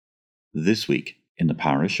This week, in the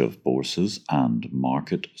parish of bourses and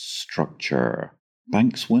market structure.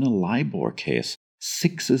 Banks win a LIBOR case.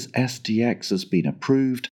 Six's SDX has been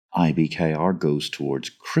approved. IBKR goes towards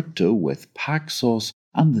crypto with Paxos.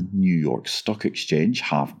 And the New York Stock Exchange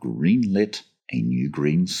have greenlit a new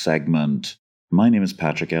green segment. My name is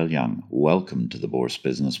Patrick L. Young. Welcome to the Bourse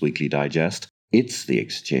Business Weekly Digest. It's the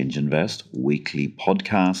Exchange Invest Weekly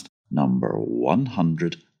Podcast, number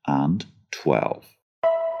 112.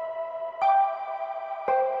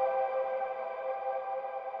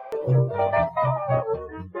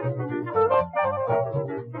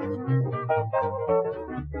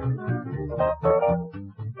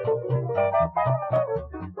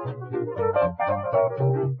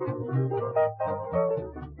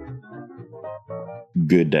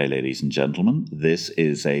 Good day, ladies and gentlemen. This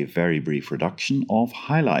is a very brief reduction of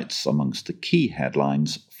highlights amongst the key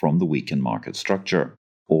headlines from the week in market structure.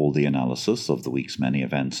 All the analysis of the week's many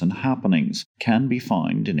events and happenings can be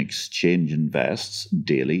found in Exchange Invest's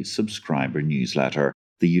daily subscriber newsletter,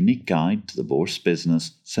 the unique guide to the Bourse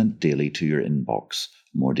business sent daily to your inbox.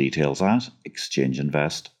 More details at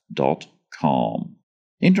exchangeinvest.com.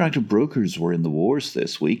 Interactive Brokers were in the wars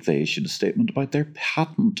this week. They issued a statement about their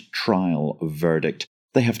patent trial verdict.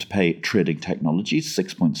 They have to pay Trading Technologies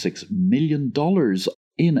 $6.6 million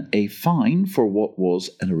in a fine for what was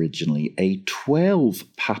originally a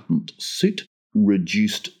 12-patent suit,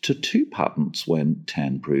 reduced to 2 patents when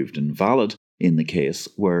 10 proved invalid in the case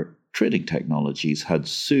where Trading Technologies had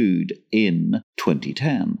sued in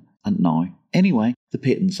 2010. And now, anyway, the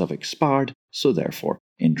patents have expired, so therefore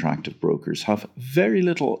Interactive Brokers have very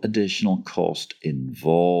little additional cost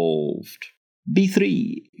involved.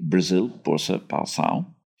 B3, Brazil Bolsa Balsao.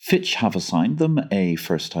 Fitch have assigned them a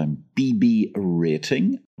first-time BB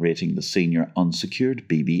rating the senior unsecured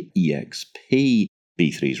BBEXP.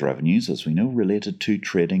 B3's revenues, as we know, related to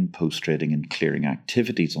trading, post-trading and clearing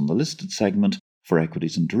activities on the listed segment for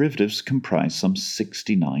equities and derivatives comprise some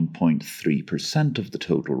 69.3% of the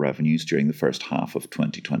total revenues during the first half of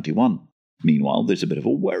 2021. Meanwhile, there's a bit of a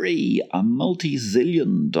worry. A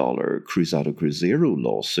multi-zillion-dollar Cruzado Cruzeiro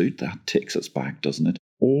lawsuit, that takes us back, doesn't it?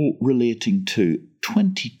 All relating to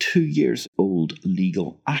 22 years old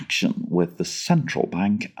legal action with the central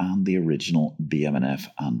bank and the original BM&F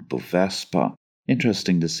and Bovespa.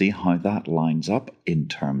 Interesting to see how that lines up in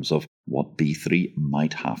terms of what B3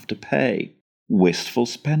 might have to pay. Wasteful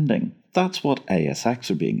spending. That's what ASX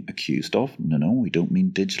are being accused of. No, we don't mean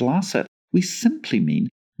digital asset. We simply mean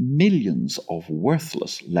millions of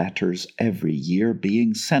worthless letters every year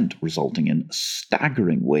being sent, resulting in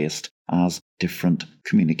staggering waste as different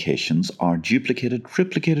communications are duplicated,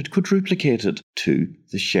 triplicated, quadruplicated to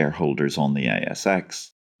the shareholders on the ASX.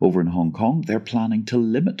 Over in Hong Kong, they're planning to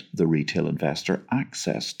limit the retail investor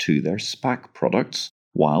access to their SPAC products,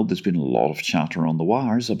 while there's been a lot of chatter on the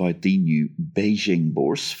wires about the new Beijing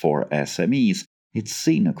Bourse for SMEs. It's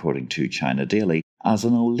seen, according to China Daily, as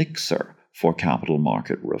an elixir for capital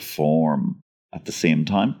market reform. At the same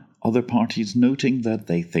time, other parties noting that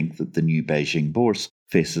they think that the new Beijing Bourse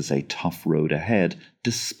faces a tough road ahead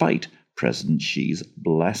despite President Xi's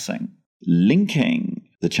blessing. Linking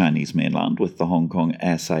the Chinese mainland with the Hong Kong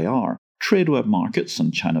SAR, Tradeweb Markets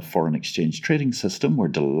and China Foreign Exchange Trading System were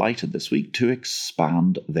delighted this week to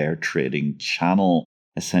expand their trading channel.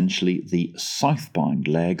 Essentially, the southbound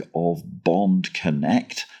leg of Bond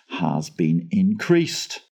Connect has been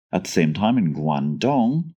increased. At the same time, in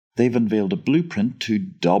Guangdong, they've unveiled a blueprint to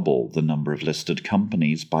double the number of listed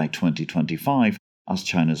companies by 2025 as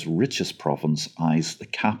China's richest province eyes the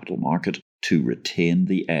capital market to retain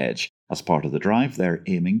the edge. As part of the drive, they're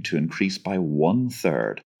aiming to increase by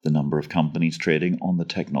 1/3 the number of companies trading on the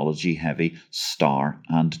technology-heavy Star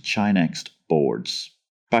and Chinext boards.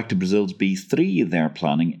 Back to Brazil's B3, they're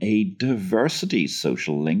planning a diversity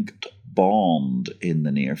social-linked bond in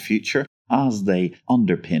the near future as they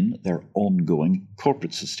underpin their ongoing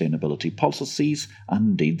corporate sustainability policies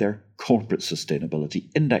and indeed their corporate sustainability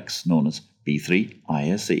index known as B3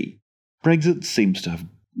 ISE. Brexit seems to have,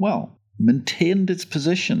 maintained its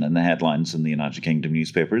position in the headlines in the United Kingdom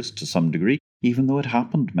newspapers to some degree, even though it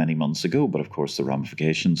happened many months ago, but of course the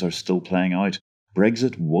ramifications are still playing out.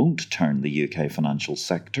 Brexit won't turn the UK financial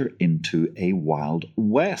sector into a Wild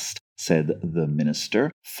West, said the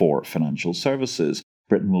Minister for Financial Services.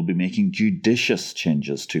 Britain will be making judicious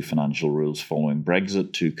changes to financial rules following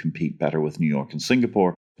Brexit to compete better with New York and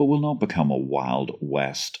Singapore, but will not become a Wild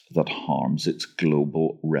West that harms its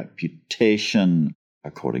global reputation,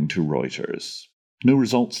 according to Reuters. No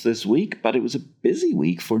results this week, but it was a busy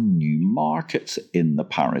week for new markets in the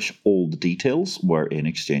parish. All the details were in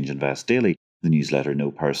Exchange Invest Daily. the newsletter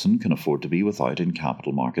no person can afford to be without in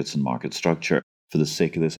capital markets and market structure. For the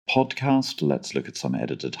sake of this podcast, let's look at some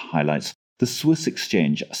edited highlights. The Swiss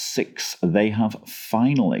exchange SIX, they have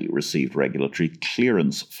finally received regulatory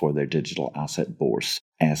clearance for their digital asset bourse,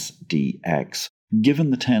 SDX. Given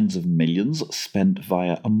the tens of millions spent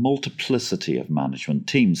via a multiplicity of management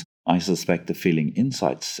teams, I suspect the feeling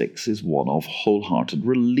inside SIX is one of wholehearted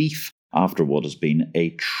relief after what has been a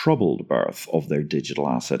troubled birth of their digital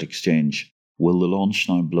asset exchange. Will the launch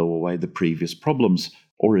now blow away the previous problems,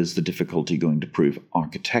 or is the difficulty going to prove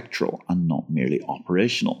architectural and not merely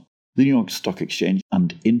operational? The New York Stock Exchange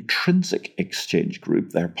and Intrinsic Exchange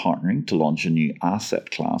Group, they're partnering to launch a new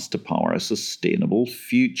asset class to power a sustainable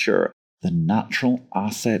future. The Natural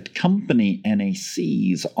Asset Company,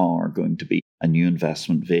 NACs, are going to be a new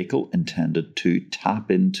investment vehicle intended to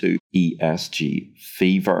tap into ESG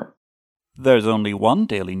fever. There's only one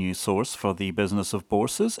daily news source for the business of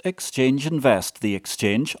bourses, Exchange Invest, the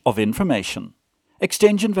exchange of information.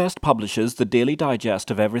 Exchange Invest publishes the daily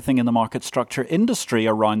digest of everything in the market structure industry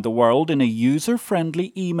around the world in a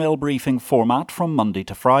user-friendly email briefing format from Monday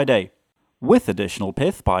to Friday. With additional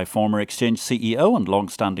pith by former Exchange CEO and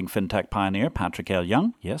long-standing fintech pioneer Patrick L.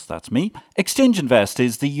 Young, yes, that's me, Exchange Invest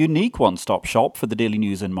is the unique one-stop shop for the daily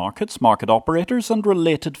news in markets, market operators and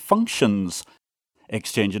related functions.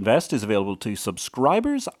 Exchange Invest is available to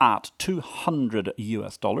subscribers at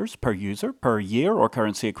 $200 per user per year or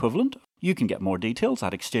currency equivalent. You can get more details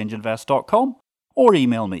at exchangeinvest.com or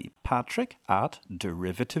email me,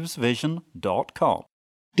 patrick@derivativesvision.com.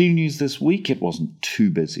 Daily news this week, it wasn't too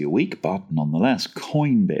busy a week, but nonetheless,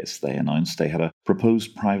 Coinbase, they announced they had a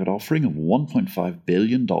proposed private offering of $1.5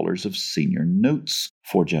 billion of senior notes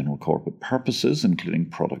for general corporate purposes, including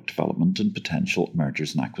product development and potential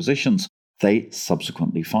mergers and acquisitions. They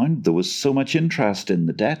subsequently found there was so much interest in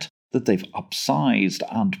the debt that they've upsized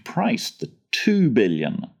and priced the $2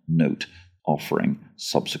 billion note offering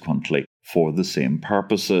subsequently for the same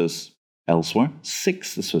purposes. Elsewhere,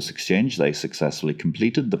 SIX, the Swiss exchange, they successfully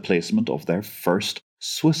completed the placement of their first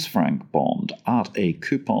Swiss franc bond at a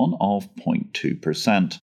coupon of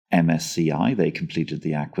 0.2%. MSCI, they completed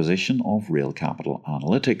the acquisition of Real Capital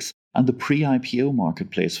Analytics, and the pre-IPO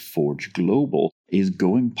marketplace Forge Global is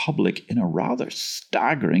going public in a rather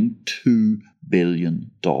staggering $2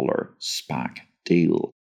 billion SPAC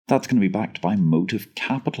deal. That's going to be backed by Motive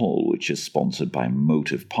Capital, which is sponsored by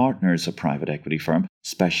Motive Partners, a private equity firm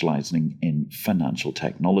specializing in financial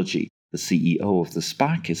technology. The CEO of the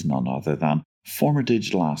SPAC is none other than former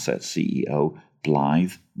digital asset CEO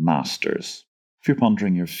Blythe Masters. If you're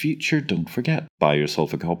pondering your future, don't forget, buy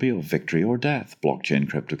yourself a copy of Victory or Death, Blockchain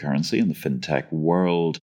Cryptocurrency in the FinTech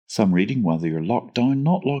World. Some reading whether you're locked down,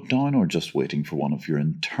 not locked down, or just waiting for one of your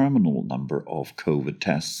interminable number of COVID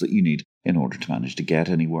tests that you need in order to manage to get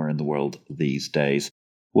anywhere in the world these days.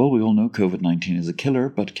 Well, we all know COVID-19 is a killer,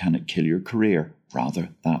 but can it kill your career? Rather,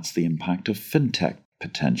 that's the impact of FinTech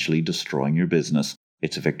potentially destroying your business.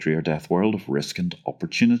 It's a Victory or Death world of risk and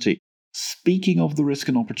opportunity. Speaking of the risk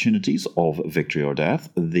and opportunities of Victory or Death,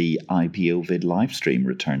 the IPO vid livestream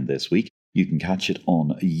returned this week. You can catch it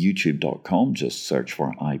on youtube.com, just search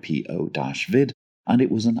for IPO-vid, and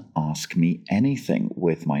it was an Ask Me Anything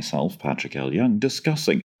with myself, Patrick L. Young,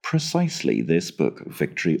 discussing precisely this book,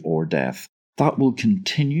 Victory or Death. That will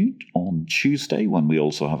continue on Tuesday, when we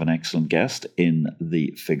also have an excellent guest in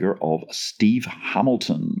the figure of Steve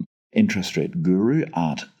Hamilton, interest rate guru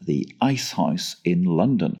at the Ice House in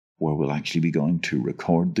London, where we'll actually be going to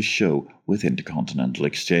record the show with Intercontinental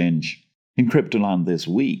Exchange. In Cryptoland this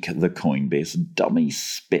week, the Coinbase dummy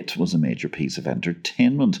spit was a major piece of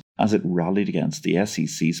entertainment as it rallied against the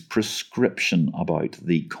SEC's prescription about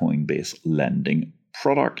the Coinbase lending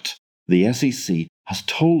product. The SEC has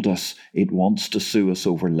told us it wants to sue us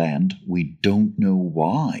over lend. We don't know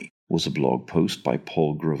why, was a blog post by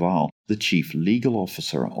Paul Graval, the chief legal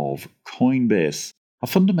officer of Coinbase. A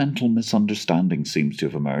fundamental misunderstanding seems to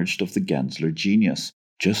have emerged of the Gensler genius.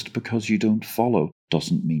 Just because you don't follow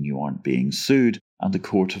doesn't mean you aren't being sued, and the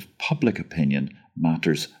court of public opinion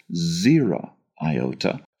matters zero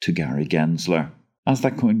iota to Gary Gensler. As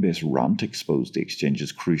that Coinbase rant exposed the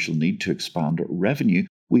exchange's crucial need to expand revenue,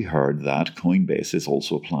 we heard that Coinbase is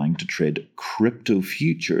also applying to trade crypto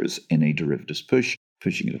futures in a derivatives push,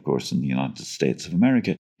 pushing it, of course, in the United States of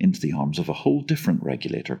America into the arms of a whole different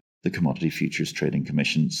regulator, the Commodity Futures Trading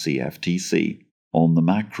Commission, CFTC. On the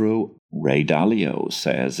macro, Ray Dalio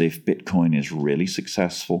says if Bitcoin is really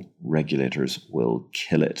successful, regulators will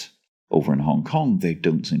kill it. Over in Hong Kong, they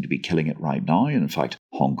don't seem to be killing it right now. In fact,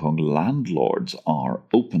 Hong Kong landlords are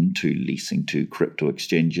open to leasing to crypto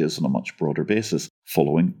exchanges on a much broader basis,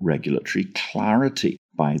 following regulatory clarity.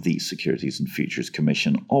 by the Securities and Futures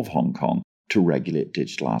Commission of Hong Kong to regulate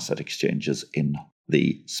digital asset exchanges in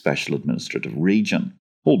the Special Administrative Region.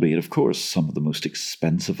 Albeit, of course, some of the most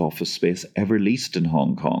expensive office space ever leased in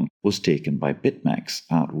Hong Kong was taken by BitMEX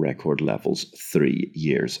at record levels 3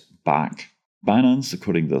 years back. Binance,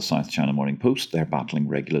 according to the South China Morning Post, they're battling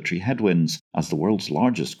regulatory headwinds as the world's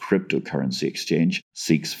largest cryptocurrency exchange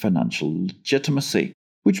seeks financial legitimacy.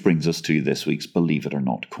 Which brings us to this week's Believe It or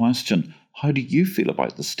Not question. How do you feel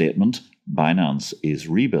about the statement, Binance is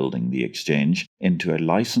rebuilding the exchange into a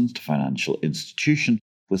licensed financial institution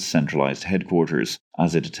with centralized headquarters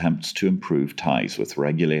as it attempts to improve ties with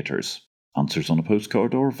regulators? Answers on a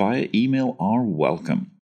postcard or via email are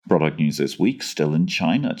welcome. Product news this week, still in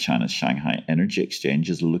China. China's Shanghai Energy Exchange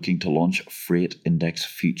is looking to launch freight index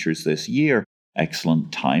futures this year.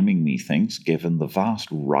 Excellent timing, methinks, given the vast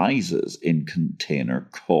rises in container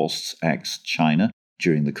costs ex-China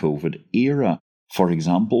during the COVID era. For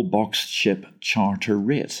example, boxed ship charter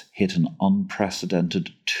rates hit an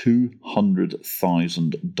unprecedented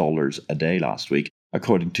 $200,000 a day last week,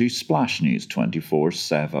 according to Splash News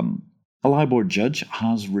 24/7. A LIBOR judge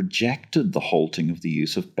has rejected the halting of the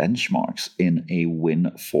use of benchmarks in a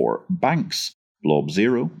win for banks. Blob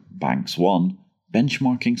 0, Banks 1,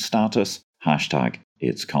 benchmarking status,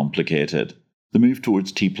 #it's complicated. The move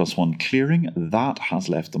towards T+1 clearing, that has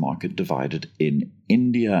left the market divided in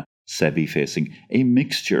India, SEBI facing a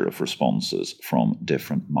mixture of responses from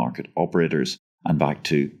different market operators. And back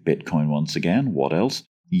to Bitcoin once again, what else?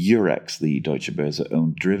 Eurex, the Deutsche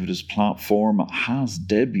Börse-owned derivatives platform, has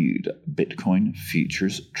debuted Bitcoin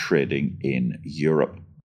futures trading in Europe.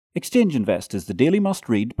 Exchange Invest is the daily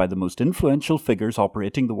must-read by the most influential figures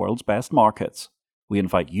operating the world's best markets. We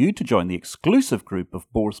invite you to join the exclusive group of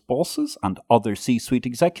bourse bosses and other C-suite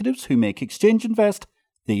executives who make Exchange Invest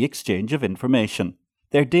the exchange of information,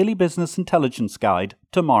 their daily business intelligence guide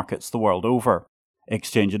to markets the world over.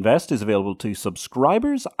 Exchange Invest is available to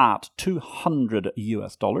subscribers at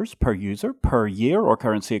 $200 per user per year or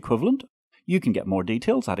currency equivalent. You can get more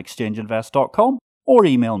details at exchangeinvest.com or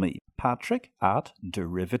email me,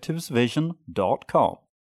 patrick@derivativesvision.com.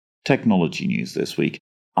 Technology news this week.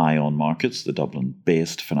 Ion Markets, the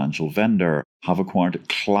Dublin-based financial vendor, have acquired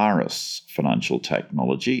Claris Financial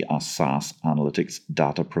Technology, a SaaS analytics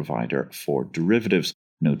data provider for derivatives.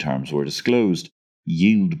 No terms were disclosed.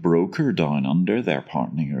 Yield Broker Down Under, they're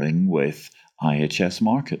partnering with IHS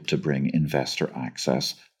Markit to bring investor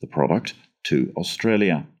access, the product, to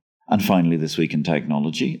Australia. And finally, this week in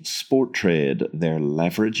technology, Sporttrade, they're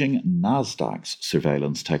leveraging Nasdaq's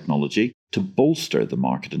surveillance technology to bolster the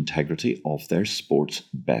market integrity of their sports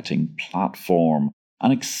betting platform.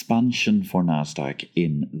 An expansion for Nasdaq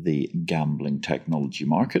in the gambling technology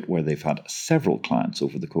market, where they've had several clients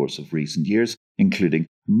over the course of recent years, including,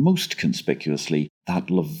 most conspicuously, that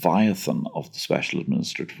leviathan of the Special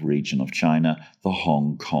Administrative Region of China, the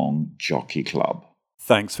Hong Kong Jockey Club.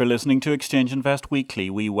 Thanks for listening to Exchange Invest Weekly.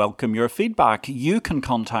 We welcome your feedback. You can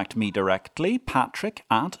contact me directly,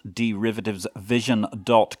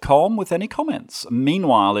 patrick@derivativesvision.com, with any comments.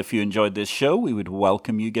 Meanwhile, if you enjoyed this show, we would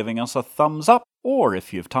welcome you giving us a thumbs up, or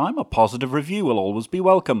if you have time, a positive review will always be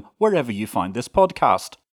welcome, wherever you find this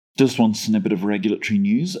podcast. Just one snippet of regulatory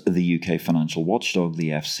news. The UK financial watchdog,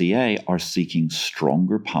 the FCA, are seeking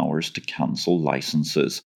stronger powers to cancel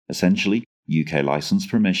licences. Essentially, UK licence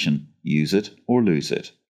permission, use it or lose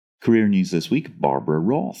it. Career news this week, Barbara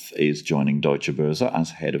Roth is joining Deutsche Börse as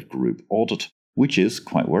head of group audit, which is,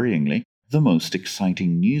 quite worryingly, the most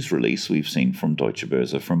exciting news release we've seen from Deutsche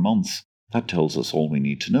Börse for months. That tells us all we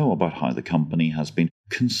need to know about how the company has been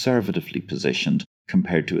conservatively positioned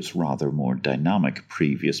compared to its rather more dynamic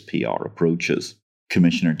previous PR approaches.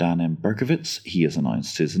 Commissioner Dan M. Berkowitz, he has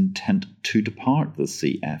announced his intent to depart the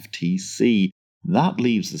CFTC. That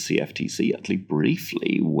leaves the CFTC, at least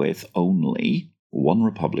briefly, with only one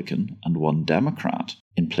Republican and one Democrat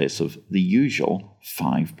in place of the usual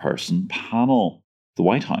 5-person panel. The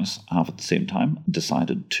White House have at the same time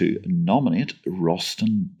decided to nominate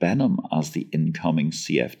Rostin Behnam as the incoming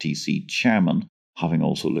CFTC chairman, having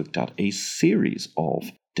also looked at a series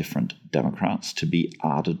of different Democrats to be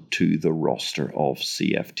added to the roster of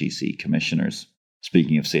CFTC commissioners.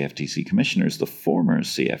 Speaking of CFTC commissioners, the former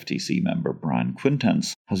CFTC member Brian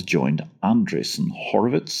Quintenz has joined Andreessen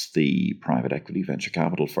Horowitz, the private equity venture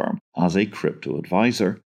capital firm, as a crypto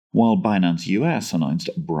advisor, while Binance US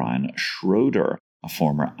announced Brian Schroeder, a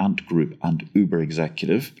former Ant Group and Uber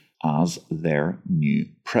executive, as their new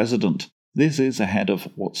president. This is ahead of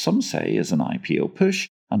what some say is an IPO push,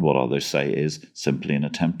 and what others say is simply an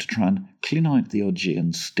attempt to try and clean out the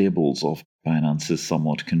Augean stables of Binance's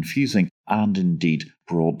somewhat confusing and indeed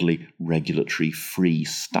broadly regulatory-free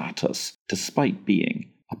status, despite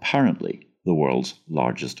being, apparently, the world's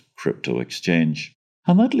largest crypto exchange.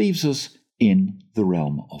 And that leaves us in the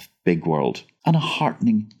realm of Big World, and a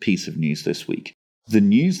heartening piece of news this week. The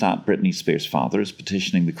news that Britney Spears' father is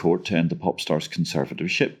petitioning the court to end the pop star's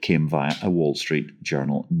conservatorship came via a Wall Street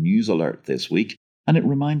Journal news alert this week, and it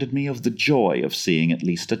reminded me of the joy of seeing at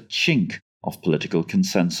least a chink of political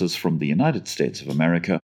consensus from the United States of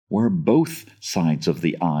America, where both sides of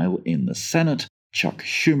the aisle in the Senate, Chuck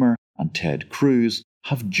Schumer and Ted Cruz,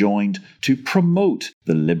 have joined to promote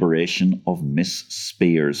the liberation of Miss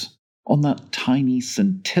Spears. On that tiny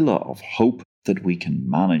scintilla of hope that we can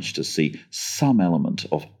manage to see some element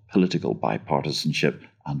of political bipartisanship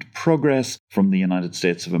and progress from the United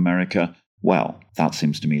States of America, well, that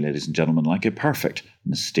seems to me, ladies and gentlemen, like a perfect,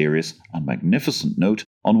 mysterious and magnificent note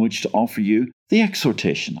on which to offer you the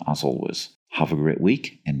exhortation, as always. Have a great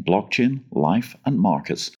week in blockchain, life and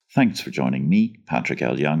markets. Thanks for joining me, Patrick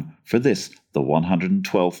L. Young, for this, the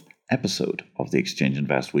 112th episode of the Exchange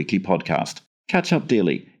Invest Weekly Podcast. Catch up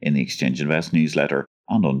daily in the Exchange Invest newsletter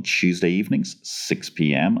and on Tuesday evenings, 6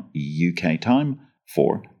 p.m. UK time,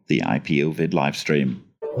 for the IPO vid livestream.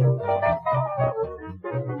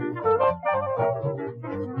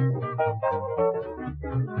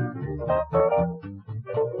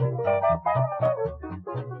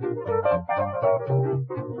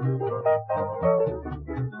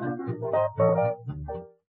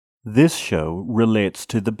 This show relates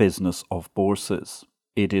to the business of bourses.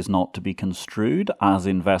 It is not to be construed as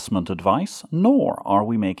investment advice, nor are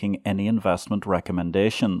we making any investment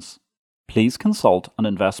recommendations. Please consult an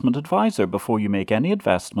investment advisor before you make any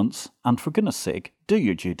investments, and for goodness sake, do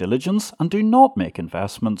your due diligence and do not make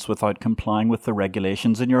investments without complying with the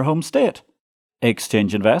regulations in your home state.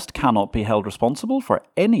 Exchange Invest cannot be held responsible for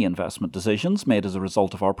any investment decisions made as a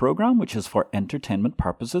result of our program, which is for entertainment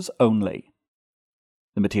purposes only.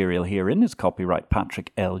 The material herein is copyright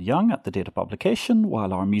Patrick L. Young at the date of publication,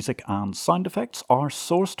 while our music and sound effects are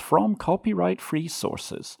sourced from copyright-free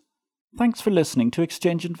sources. Thanks for listening to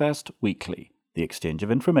Exchange Invest Weekly, the exchange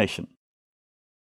of information.